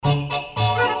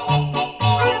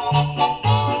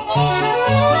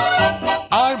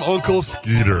Uncle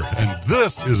Skeeter, and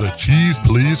this is a Cheeze,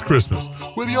 Pleeze Christmas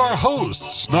with your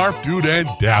hosts, Snarf Dude and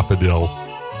Daffodil.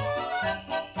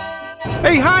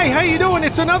 Hey, hi, how you doing?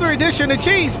 It's another edition of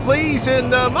Cheeze, Pleeze,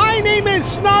 and my name is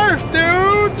Snarf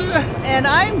Dude. And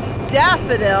I'm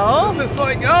Daffodil. This is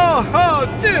like,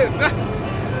 dude.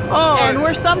 And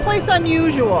we're someplace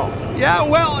unusual. Yeah,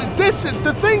 well,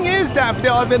 the thing is,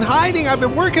 Daffodil, I've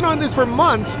been working on this for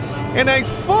months, and I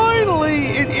finally,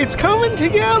 it's coming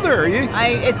together.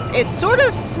 It sort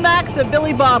of smacks of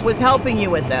Billy Bob was helping you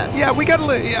with this. Yeah,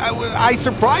 I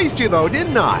surprised you, though,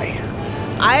 didn't I?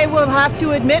 I will have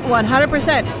to admit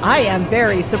 100%, I am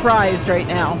very surprised right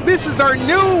now. This is our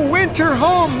new winter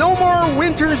home. No more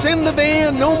winters in the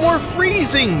van. No more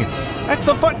freezing. That's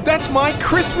the fun. That's my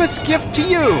Christmas gift to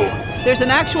you. There's an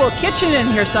actual kitchen in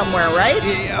here somewhere, right?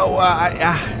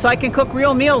 Yeah, so I can cook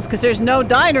real meals because there's no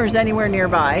diners anywhere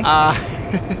nearby.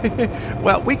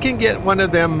 Well, we can get one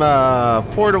of them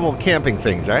portable camping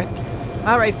things, right?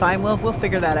 All right, fine. We'll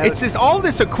figure that out. It's just all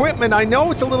this equipment. I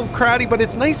know it's a little crowded, but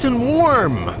it's nice and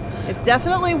warm. It's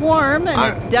definitely warm,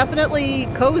 and it's definitely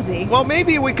cozy. Well,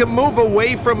 maybe we can move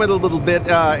away from it a little bit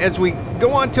as we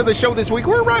go on to the show this week.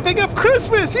 We're wrapping up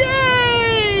Christmas.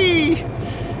 Yay!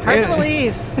 Hard to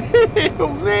believe. Oh,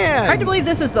 man. Hard to believe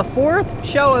this is the 4th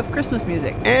show of Christmas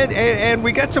music. And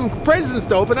we got some presents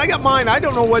to open. I got mine. I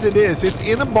don't know what it is. It's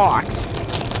in a box.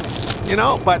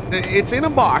 But it's in a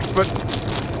box, but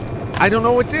I don't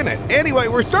know what's in it. Anyway,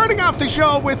 we're starting off the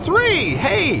show with 3.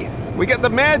 Hey, we got the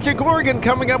magic organ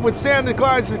coming up with Santa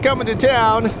Claus is Coming to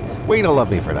Town. Wayne will love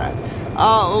me for that.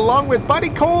 Along with Buddy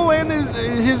Cole and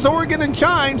his organ and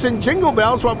chimes and jingle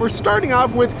bells. While we're starting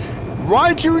off with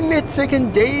Roger Nitzik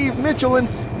and Dave Mitchell and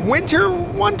Winter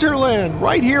Wonderland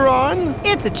right here on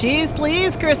It's a Cheeze,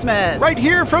 Pleeze Christmas. Right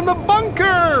here from the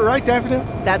bunker. Right, Daffodil?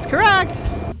 That's correct.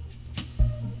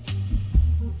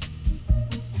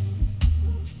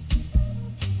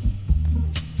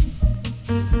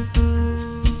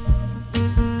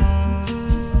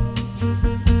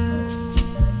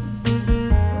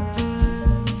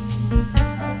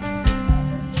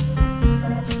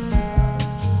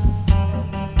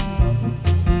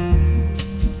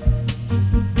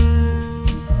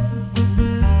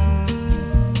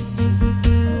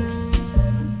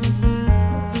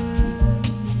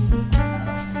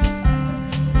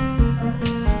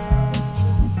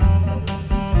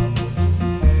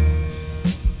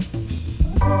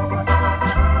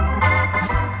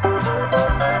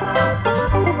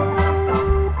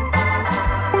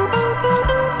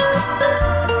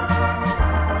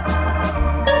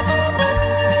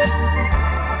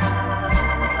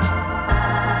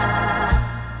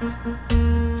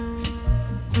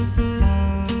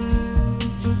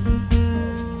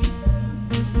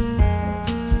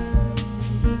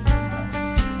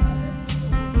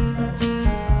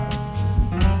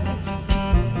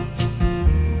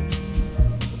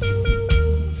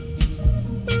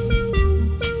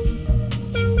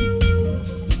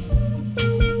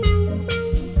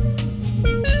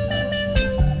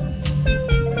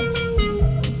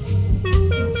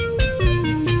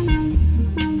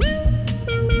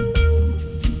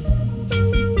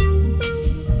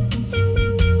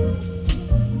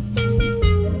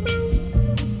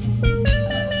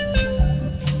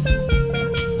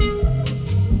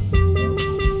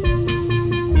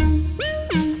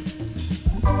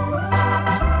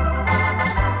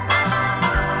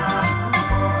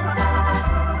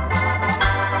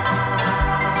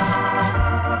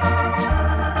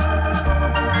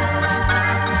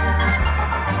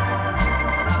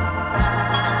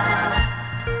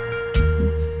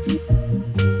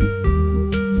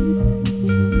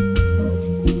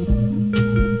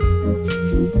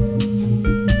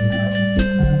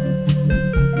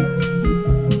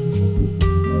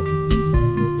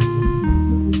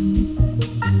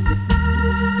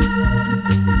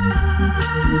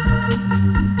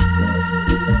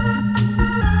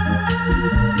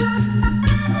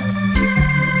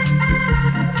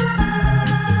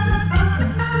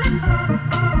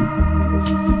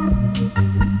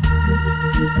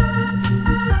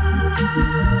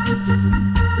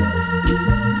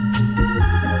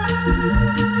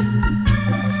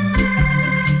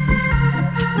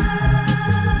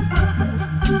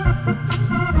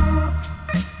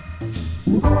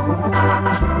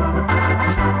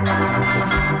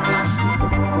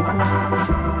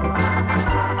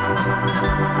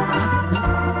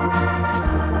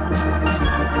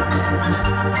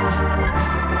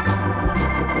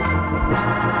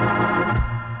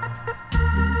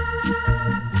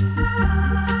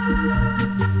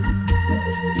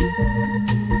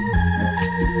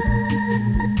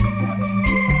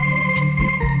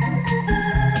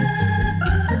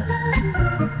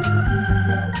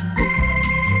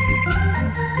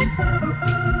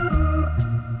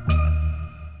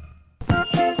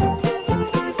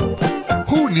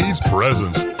 needs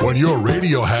presents when your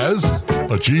radio has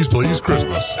a Cheeze Pleeze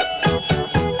Christmas?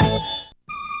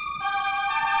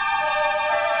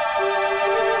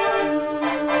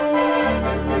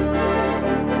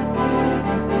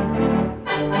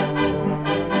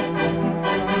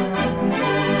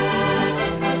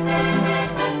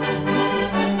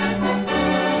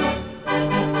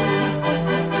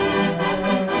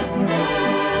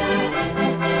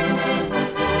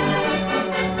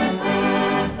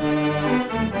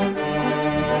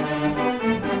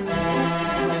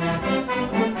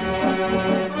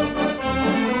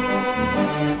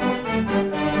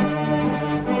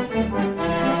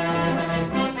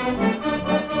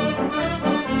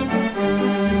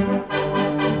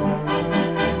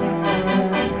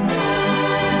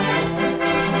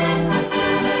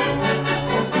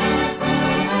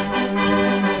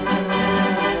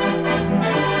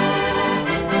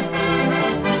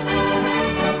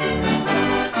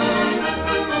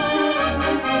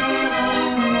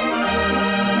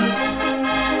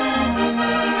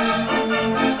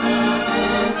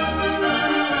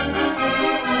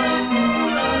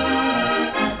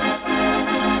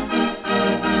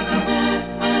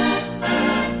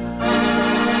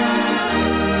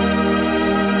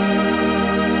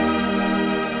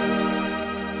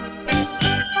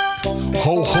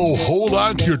 Ho, ho, hold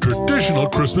on to your traditional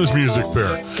Christmas music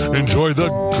fare. Enjoy the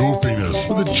goofiness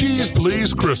with the Cheeze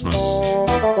Pleeze Christmas.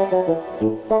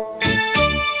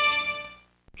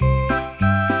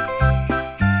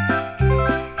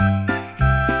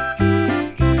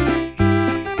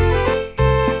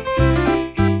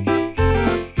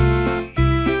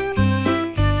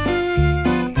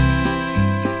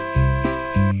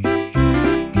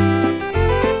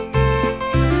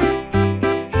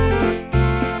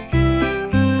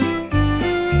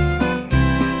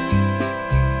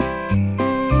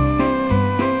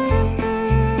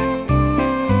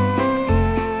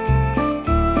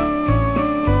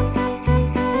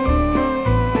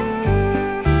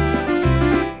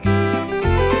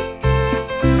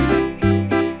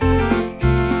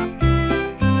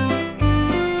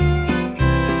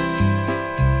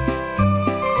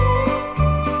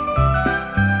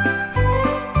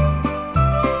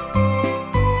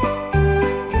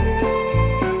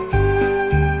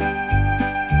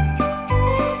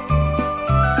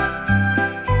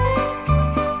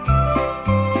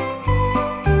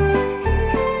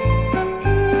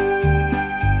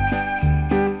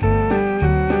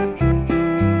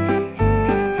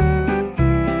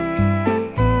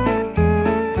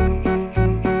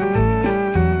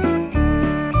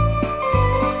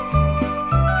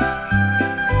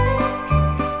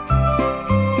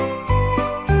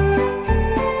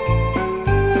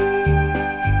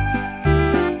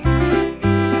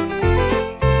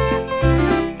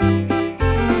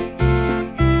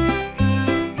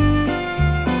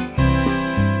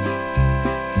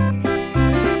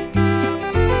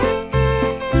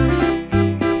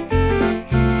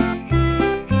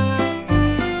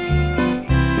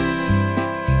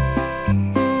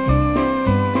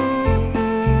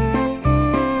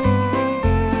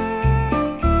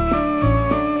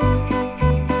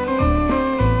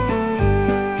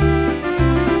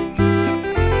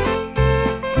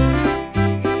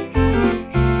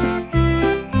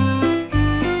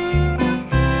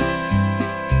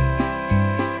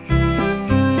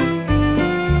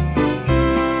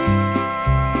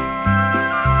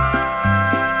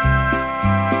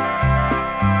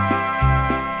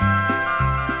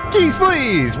 Cheeze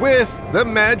Pleeze with the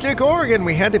magic organ.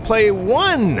 We had to play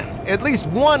at least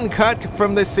one cut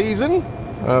from this season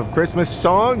of Christmas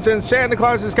songs, and Santa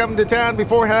Claus is coming to town.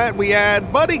 Before that, we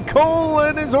had Buddy Cole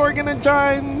and his organ and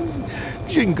chimes,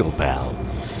 Jingle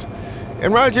Bells.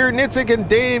 And Roger Nitzik and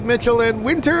Dave Mitchell and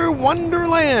Winter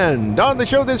Wonderland. On the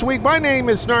show this week, my name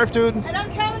is Snarf Dude. And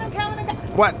I'm coming.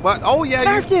 What? Oh, yeah.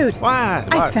 Snarf Dude.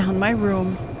 What? I found my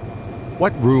room.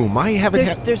 What room? I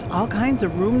haven't. There's all kinds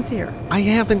of rooms here. I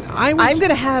haven't. I'm going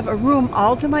to have a room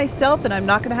all to myself, and I'm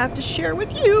not going to have to share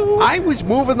with you. I was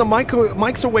moving the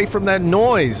mics away from that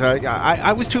noise.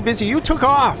 I was too busy. You took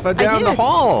off down the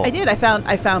hall. I did. I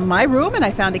found my room, and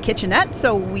I found a kitchenette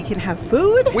so we can have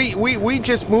food. We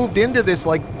just moved into this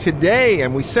like today,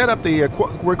 and we set up the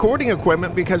recording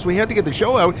equipment because we had to get the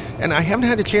show out, and I haven't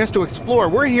had a chance to explore.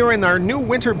 We're here in our new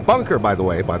winter bunker, by the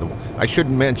way, I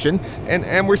shouldn't mention,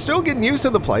 and we're still getting used to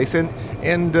the place, and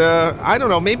I don't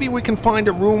know, maybe we can find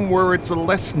a room where it's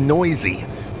less noisy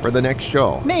for the next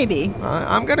show. Maybe.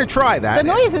 I'm going to try that. The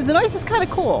noise is kind of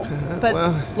cool, but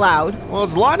loud. Well,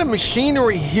 there's a lot of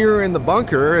machinery here in the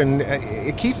bunker, and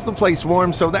it keeps the place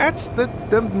warm. So that's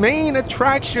the main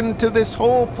attraction to this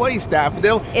whole place,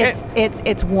 Daffodil.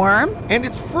 It's warm and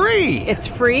it's free. It's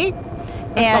free.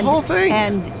 That's the whole thing.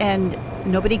 And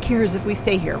nobody cares if we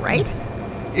stay here, right?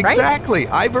 Exactly.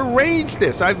 Right? I've arranged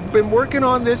this. I've been working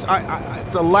on this.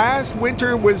 The last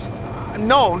winter was...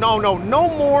 No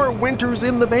more winters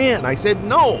in the van. I said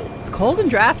no. It's cold and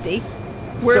drafty.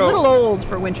 We're a little old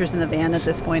for winters in the van at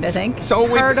this point, I think. So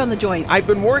it's hard on the joints. I've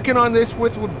been working on this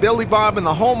with Billy Bob in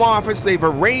the home office. They've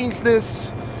arranged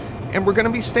this, and we're going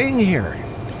to be staying here.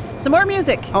 Some more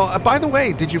music. Oh, by the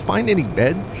way, did you find any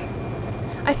beds?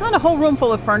 I found a whole room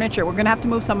full of furniture. We're going to have to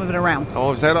move some of it around.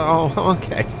 Oh, is that... Oh,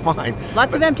 okay, fine.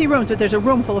 Lots of empty rooms, but there's a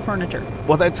room full of furniture.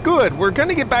 Well, that's good. We're going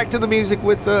to get back to the music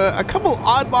with a couple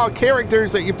oddball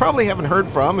characters that you probably haven't heard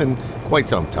from in quite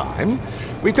some time.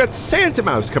 We've got Santa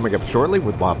Mouse coming up shortly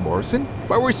with Bob Morrison.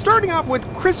 But we're starting off with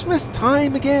Christmas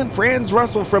Time Again. Franz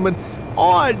Russell from an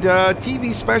odd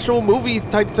TV special movie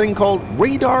type thing called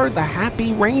Radar the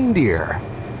Happy Reindeer.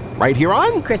 Right here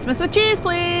on Christmas with Cheeze,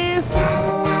 please.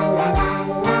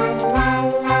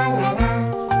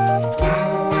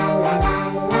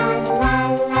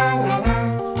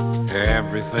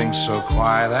 Everything's so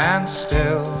quiet and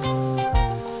still.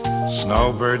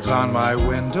 Snowbirds on my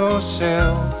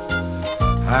windowsill,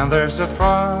 and there's a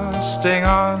frosting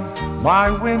on my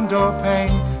window pane.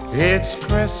 It's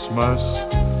Christmas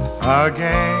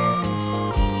again.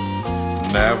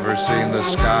 Never seen the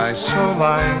sky so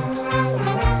light.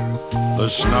 The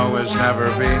snow has never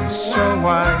been so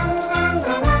white.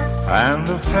 And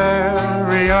the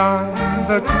fairy on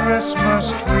the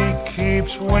Christmas tree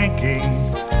keeps winking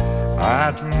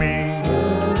at me.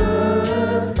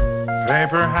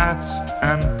 Paper hats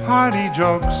and party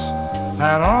jokes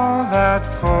and all that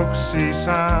folksy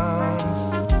sounds.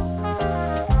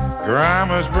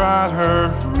 Grandma's brought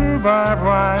her rhubarb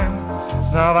wine.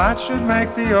 Now that should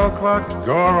make the old clock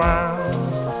go round.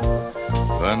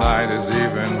 The night is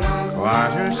even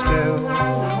quieter still,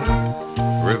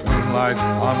 with moonlight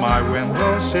on my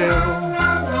windowsill.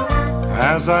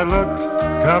 As I look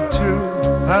up to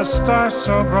a star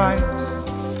so bright,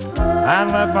 and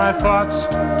let my thoughts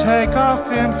take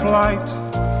off in flight,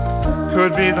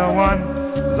 could be the one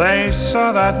they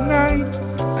saw that night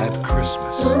at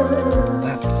Christmas,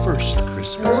 that first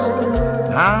Christmas.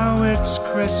 Now it's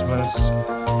Christmas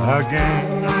again.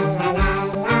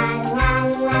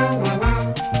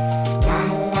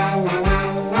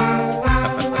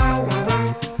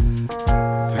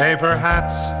 Paper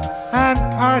hats and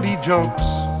party jokes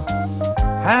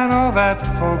and all that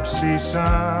folksy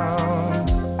sound.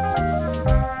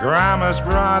 Grandma's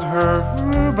brought her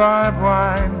rhubarb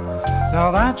wine.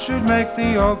 Now that should make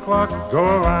the old clock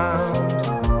go round.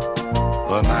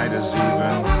 The night is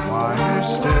even quieter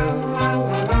still,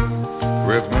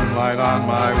 with moonlight on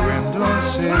my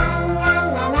windowsill.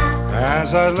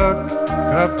 As I look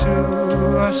up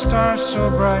to a star so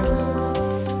bright,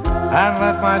 and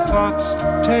let my thoughts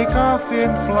take off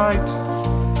in flight,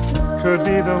 could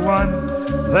be the one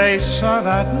they saw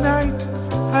that night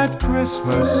at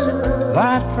Christmas,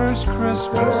 that first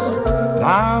Christmas.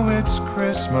 Now it's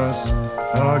Christmas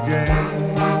again.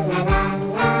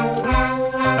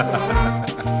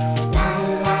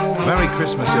 Merry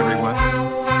Christmas, everyone.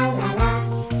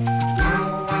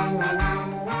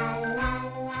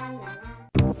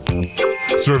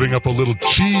 Serving up a little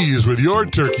cheese with your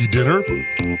turkey dinner.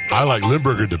 I like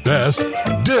Limburger the best.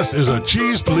 This is a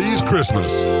Cheeze Pleeze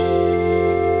Christmas.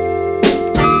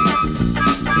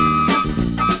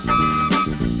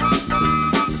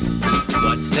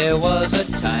 Once there was a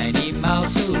tiny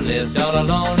mouse who lived all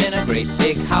alone in a great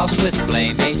big house with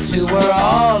playmates who were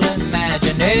all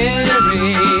imaginary.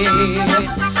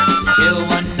 Till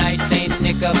one night St.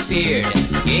 Nick appeared,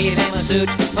 gave him a suit,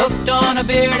 hooked on a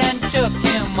beard, and took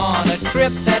him on a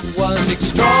trip that was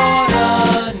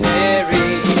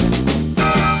extraordinary.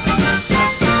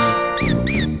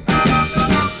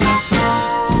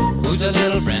 Who's a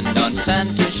little friend on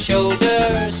Santa's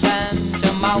shoulder?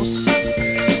 Santa Mouse.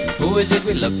 Who is it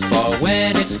we look for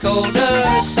when it's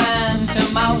colder? Santa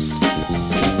Mouse.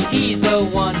 He's the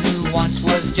one who once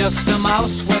was just a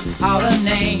mouse without a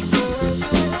name,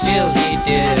 till he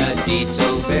did a deed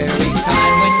so very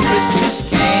kind when Christmas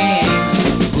came.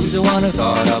 Who's the one who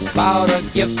thought about a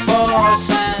gift for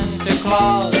Santa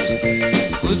Claus?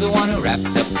 Who's the one who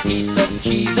wrapped a piece of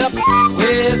cheese up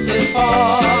with his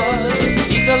paws?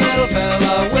 He's a little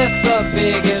fella with the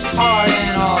biggest heart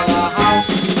in all the house.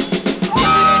 Is it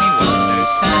any wonder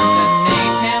Santa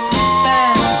named him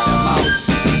Santa Mouse?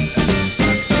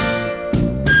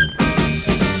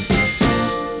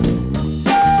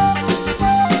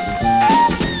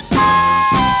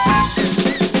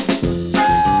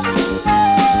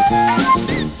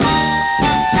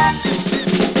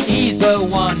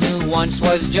 once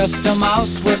was just a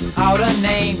mouse without a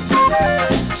name,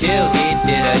 till he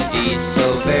did a deed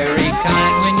so very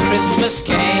kind when Christmas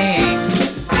came.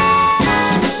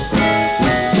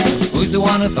 Who's the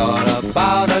one who thought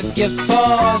about a gift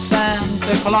for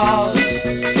Santa Claus?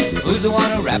 Who's the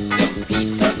one who wrapped a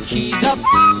piece of cheese up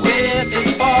with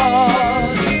his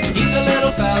paws? He's a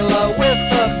little fella with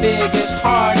the biggest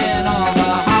heart in all the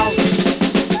house. Is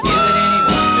it any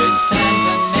wonder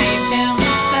Santa named him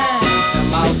Santa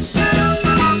Mouse? Is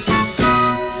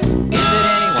it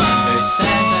any wonder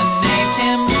Santa named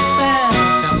him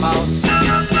Santa Mouse?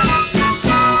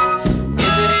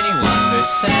 Is it any wonder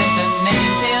Santa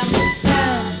named him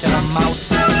Santa Mouse?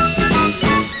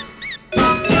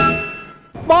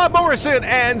 Bob Morrison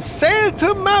and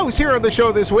Santa Mouse here on the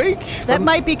show this week. That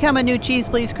might become a new Cheeze,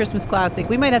 Pleeze Christmas classic.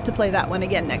 We might have to play that one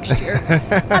again next year.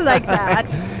 I like that.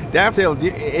 Daffodil,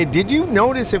 did you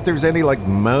notice if there's any like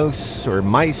mouse or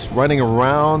mice running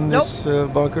around this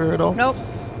bunker at all? Nope.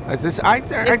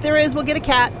 If there is, we'll get a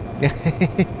cat.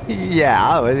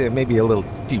 Yeah, maybe a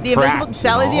few traps.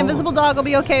 Sally the invisible dog will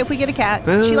be okay if we get a cat.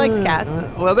 She likes cats.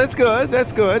 Well, that's good.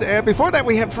 That's good. And before that,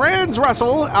 we have Friends,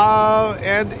 Russell.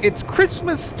 And it's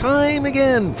Christmas time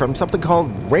again from something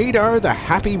called Radar the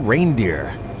Happy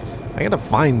Reindeer. I got to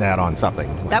find that on something.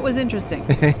 That was interesting.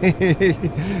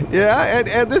 Yeah,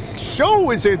 and this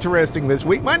show is interesting this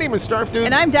week. My name is Starfdude.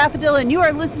 And I'm Daffodil, and you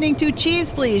are listening to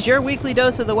Cheeze, Pleeze, your weekly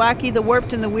dose of the wacky, the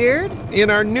warped, and the weird. In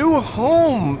our new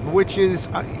home, which is,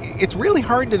 it's really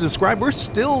hard to describe. We're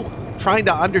still trying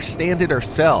to understand it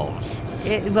ourselves.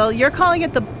 Well, you're calling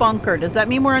it the bunker. Does that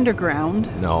mean we're underground?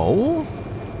 No.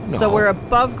 So we're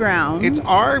above ground. It's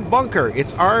our bunker.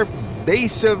 It's our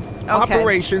base of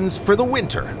operations for the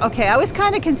winter. Okay, I was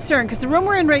kind of concerned because the room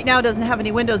we're in right now doesn't have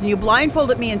any windows, and you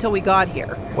blindfolded me until we got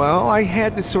here. Well, I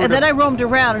had to And then I roamed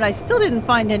around, and I still didn't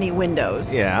find any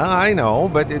windows. Yeah, I know,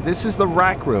 but this is the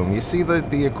rack room. You see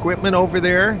the equipment over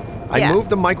there? Yes. I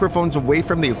moved the microphones away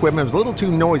from the equipment. It was a little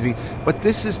too noisy, but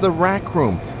this is the rack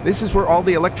room. This is where all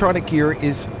the electronic gear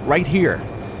is right here.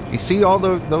 You see all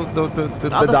the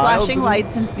flashing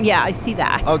lights, and yeah, I see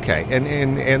that. Okay,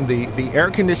 and the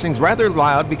air conditioning's rather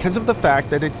loud because of the fact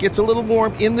that it gets a little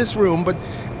warm in this room, but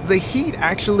the heat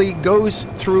actually goes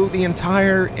through the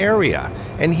entire area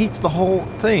and heats the whole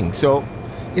thing. So,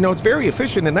 it's very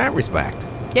efficient in that respect.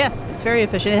 Yes, it's very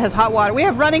efficient. It has hot water. We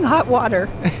have running hot water.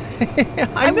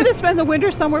 I'm going to spend the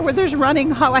winter somewhere where there's running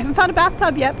hot. I haven't found a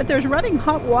bathtub yet, but there's running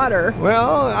hot water.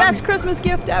 Well, best Christmas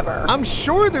gift ever. I'm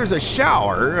sure there's a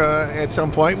shower at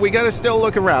some point. We got to still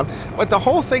look around. But the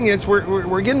whole thing is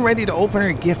we're getting ready to open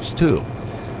our gifts too.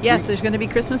 Yes, there's going to be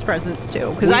Christmas presents too.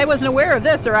 Because I wasn't aware of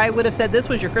this, or I would have said this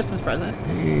was your Christmas present.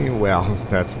 Well,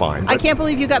 that's fine. I can't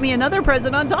believe you got me another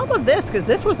present on top of this, because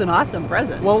this was an awesome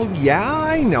present. Well, yeah,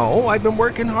 I know. I've been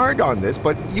working hard on this,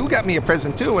 but you got me a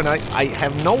present too, and I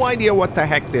have no idea what the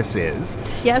heck this is.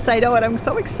 Yes, I know, and I'm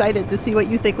so excited to see what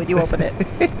you think when you open it.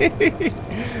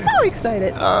 So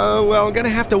excited. Well, I'm going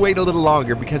to have to wait a little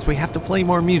longer because we have to play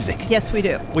more music. Yes, we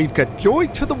do. We've got Joy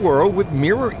to the World with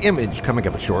Mirror Image coming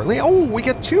up shortly. Oh, we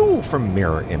got two from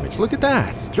Mirror Image. Look at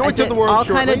that. Joy to the World all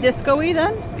shortly. Kind of disco-y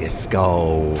then?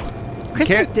 Disco.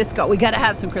 Christmas disco. We got to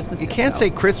have some Christmas disco. You can't say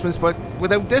Christmas but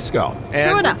without disco. And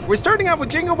true enough. We're starting out with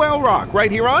Jingle Bell Rock right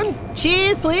here on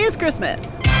Cheeze, Pleeze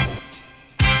Christmas.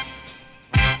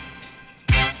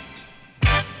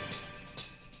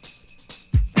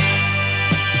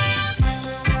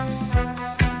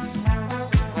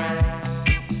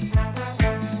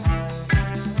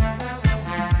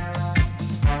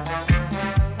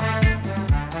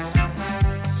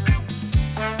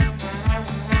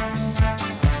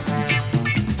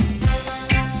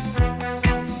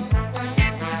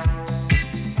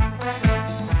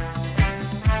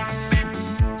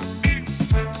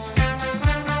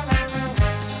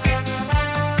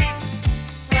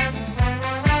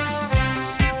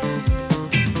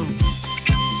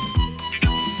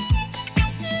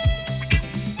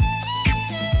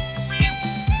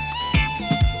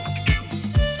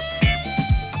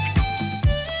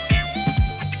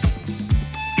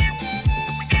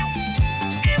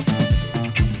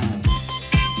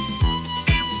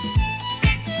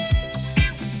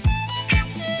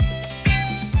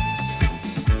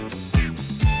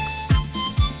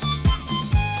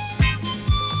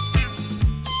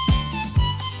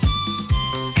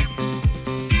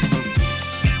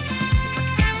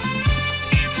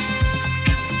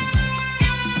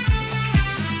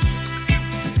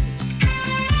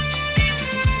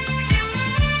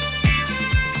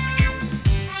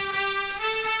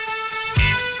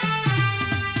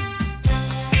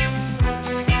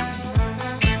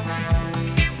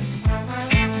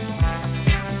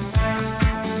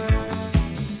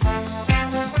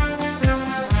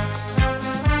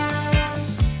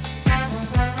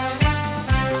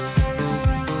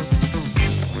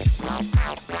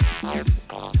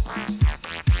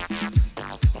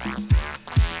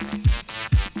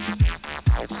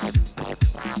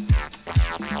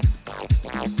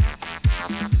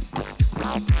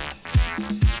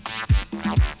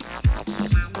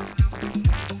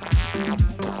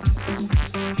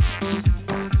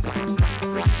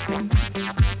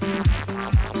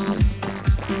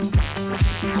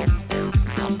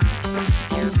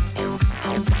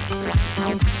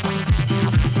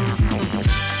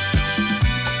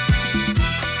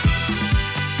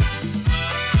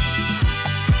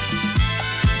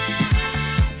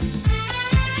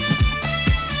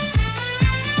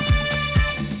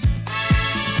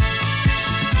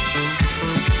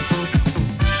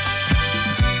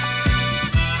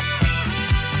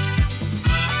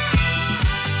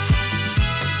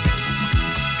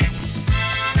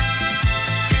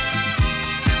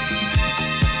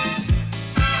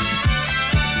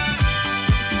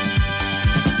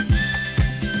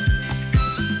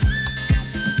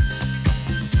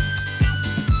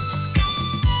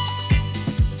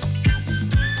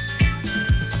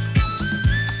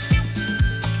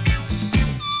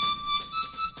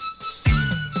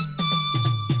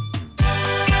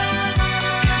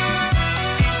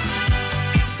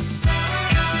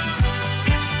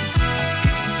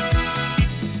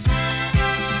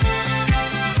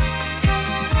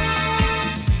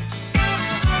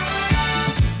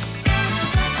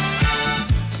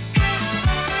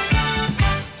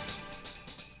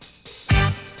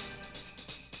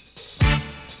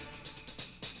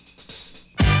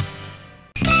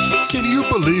 Can you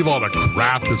believe all the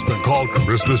crap that's been called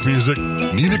Christmas music?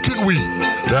 Neither can we.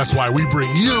 That's why we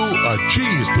bring you a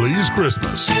Cheeze Pleeze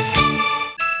Christmas.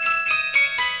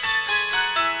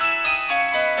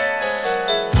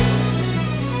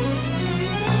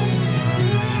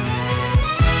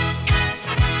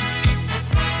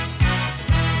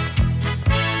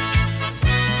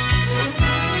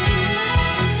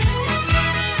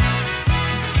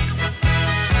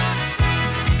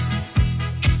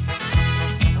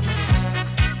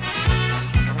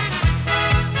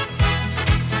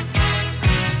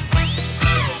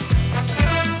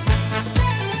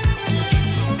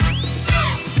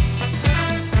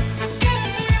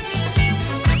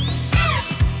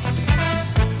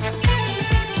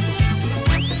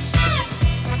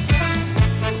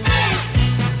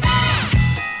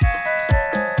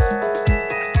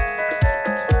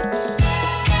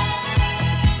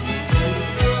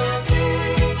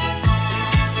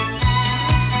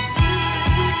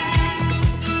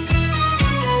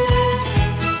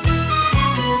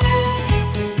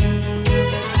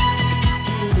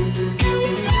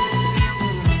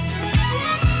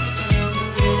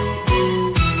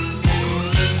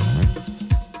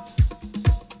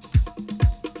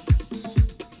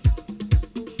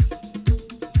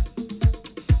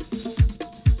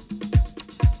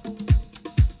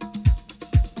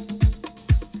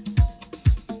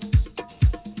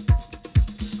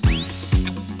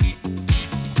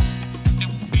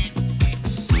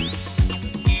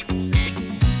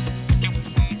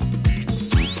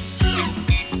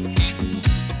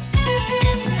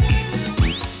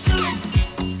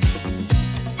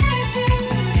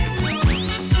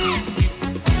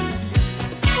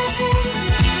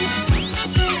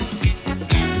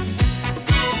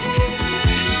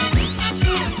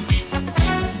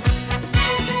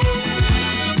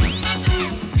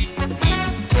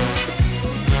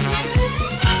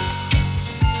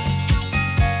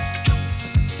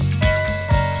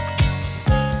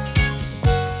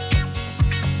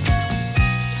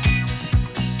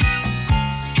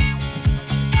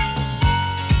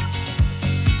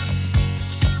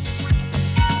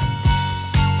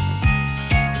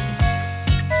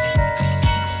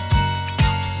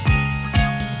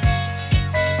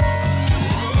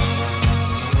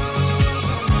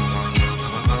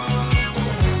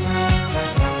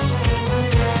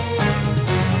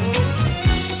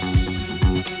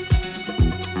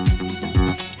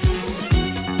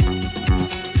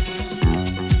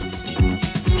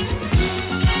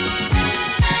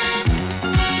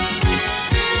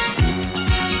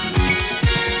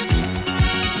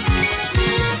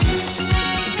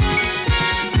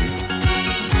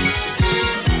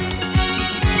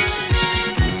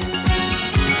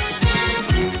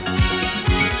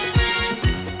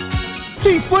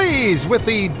 Cheeze Pleeze with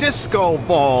the disco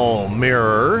ball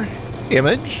mirror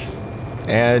image.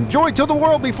 And Joy to the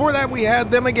World. Before that, we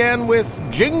had them again with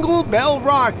Jingle Bell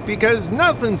Rock, because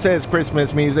nothing says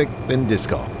Christmas music than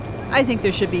disco. I think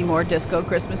there should be more disco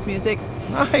Christmas music.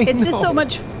 It's just so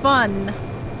much fun.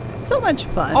 So much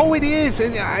fun. Oh, it is.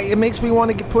 It makes me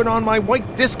want to put on my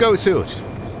white disco suit,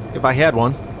 if I had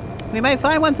one. We might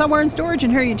find one somewhere in storage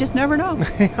in here. You just never know.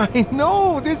 I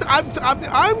know.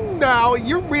 I'm now.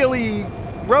 You're really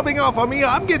rubbing off on me.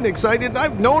 I'm getting excited.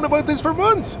 I've known about this for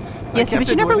months. Yes, kept but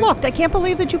you it never with me. looked. I can't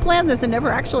believe that you planned this and never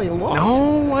actually looked.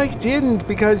 No, I didn't,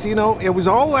 because, you know, it was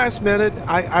all last minute.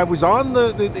 I was on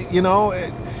the you know,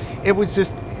 it was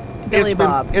just... Billy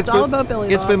Bob. It's all about Billy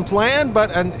Bob. It's been planned,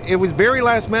 but it was very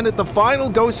last minute. The final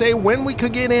go-say when we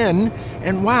could get in,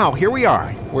 and wow, here we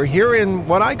are. We're here in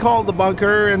what I call the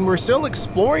bunker, and we're still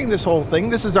exploring this whole thing.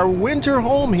 This is our winter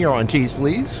home here on Cheeze,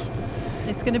 Pleeze.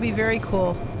 It's going to be very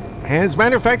cool. And as a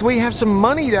matter of fact, we have some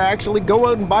money to actually go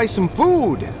out and buy some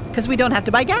food. Because we don't have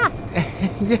to buy gas.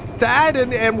 That,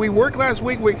 and we worked last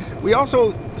week. We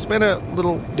also spent a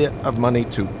little bit of money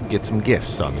to get some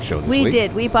gifts on the show this week. We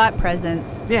did. We bought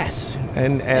presents. Yes.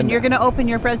 And you're going to open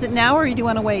your present now, or do you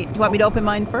want to wait? Do you want me to open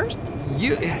mine first?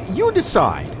 You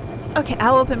decide. Okay,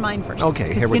 I'll open mine first. Okay, here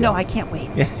we go. Because you know I can't wait.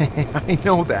 I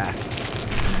know that.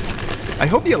 I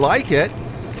hope you like it.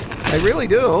 I really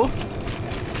do.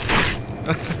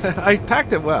 I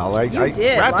packed it well. I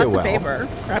did. Wrapped Lots it well. of paper.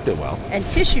 Wrapped it well. And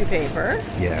tissue paper.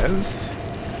 Yes.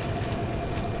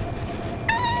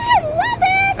 I love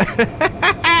it!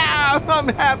 I'm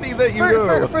happy that you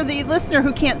do. For the listener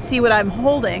who can't see what I'm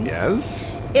holding,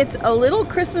 Yes. it's a little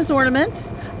Christmas ornament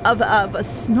of a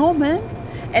snowman,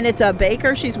 and it's a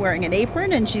baker. She's wearing an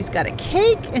apron, and she's got a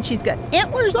cake, and she's got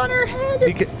antlers on her head.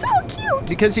 It's so cute.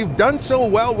 Because you've done so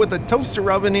well with the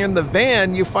toaster oven in the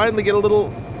van, you finally get a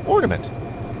little ornament.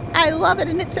 I love it,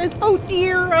 and it says "Oh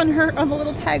dear" on the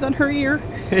little tag on her ear.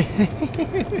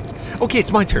 Okay,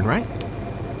 it's my turn, right?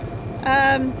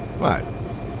 What?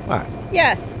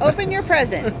 Yes, open your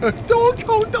present.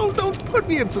 Don't put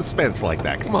me in suspense like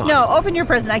that. Come on. No, open your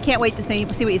present. I can't wait to see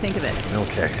what you think of it.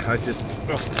 Okay, I just...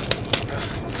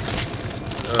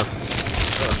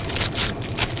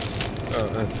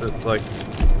 it's like...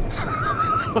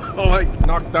 I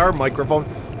knocked our microphone.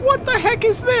 What the heck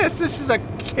is this? This is a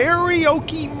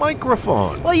karaoke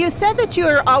microphone. Well, you said that you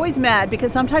are always mad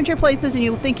because sometimes you're places and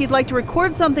you think you'd like to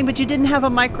record something, but you didn't have a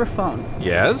microphone.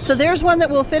 Yes? So there's one that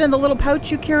will fit in the little pouch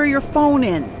you carry your phone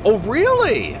in. Oh,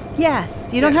 really?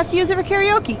 Yes. You don't have to use it for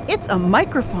karaoke. It's a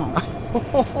microphone.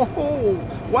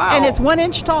 Wow. And it's 1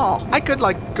 inch tall. I could,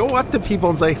 go up to people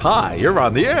and say, "Hi, you're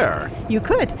on the air." You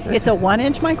could. It's a 1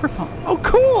 inch microphone. Oh,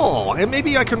 cool. And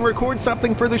maybe I can record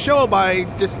something for the show by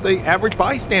just the average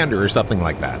bystander or something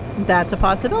like that. That's a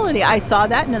possibility. I saw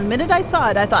that, and the minute I saw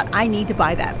it, I thought, I need to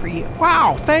buy that for you.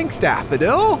 Wow, thanks,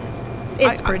 Daffodil.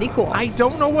 It's pretty cool. I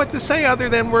don't know what to say other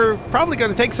than we're probably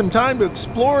going to take some time to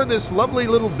explore this lovely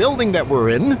little building that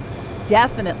we're in.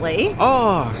 Definitely.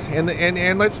 Oh,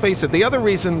 and let's face it, the other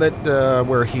reason that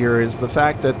we're here is the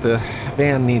fact that the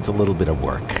van needs a little bit of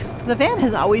work. The van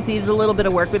has always needed a little bit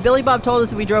of work, but Billy Bob told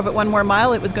us if we drove it one more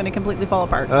mile, it was going to completely fall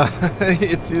apart.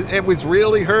 It was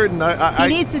really hurting. He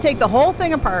needs to take the whole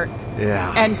thing apart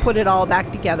and put it all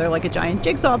back together like a giant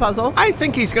jigsaw puzzle. I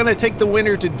think he's going to take the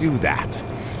winter to do that.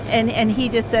 And he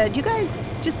just said, you guys,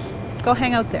 just go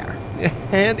hang out there.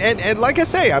 And like I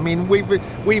say, I mean,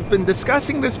 we've been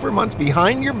discussing this for months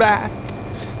behind your back.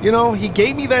 You know, he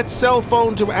gave me that cell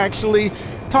phone to actually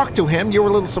talk to him. You were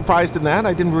a little surprised in that.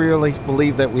 I didn't really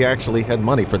believe that we actually had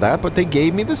money for that, but they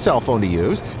gave me the cell phone to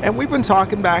use, and we've been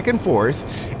talking back and forth,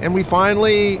 and we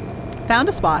finally found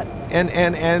a spot.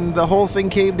 And the whole thing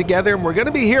came together, and we're going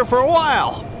to be here for a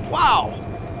while. Wow.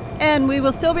 And we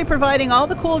will still be providing all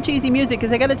the cool cheesy music,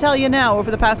 because I got to tell you now,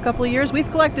 over the past couple of years, we've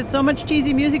collected so much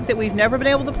cheesy music that we've never been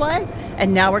able to play,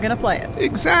 and now we're going to play it.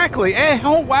 Exactly.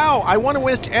 Oh, wow. I want to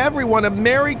wish everyone a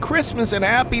Merry Christmas and a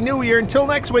Happy New Year. Until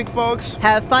next week, folks.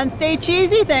 Have fun, stay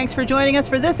cheesy. Thanks for joining us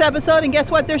for this episode, and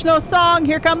guess what? There's no song.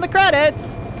 Here come the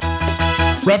credits.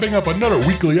 Wrapping up another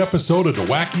weekly episode of The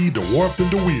Wacky, The Warped, and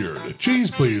The Weird.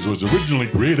 Cheeze Pleeze was originally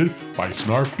created by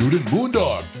Snarf Dude and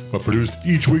Moondog, but produced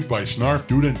each week by Snarf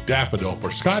Dude and Daffodil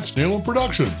for Scott Snalen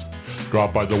Productions.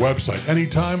 Drop by the website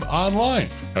anytime online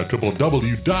at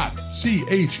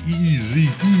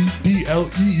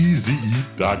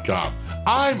www.cheezepleeze.com.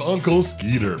 I'm Uncle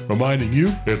Skeeter, reminding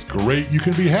you it's great you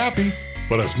can be happy,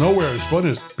 but it's nowhere as fun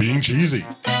as being cheesy.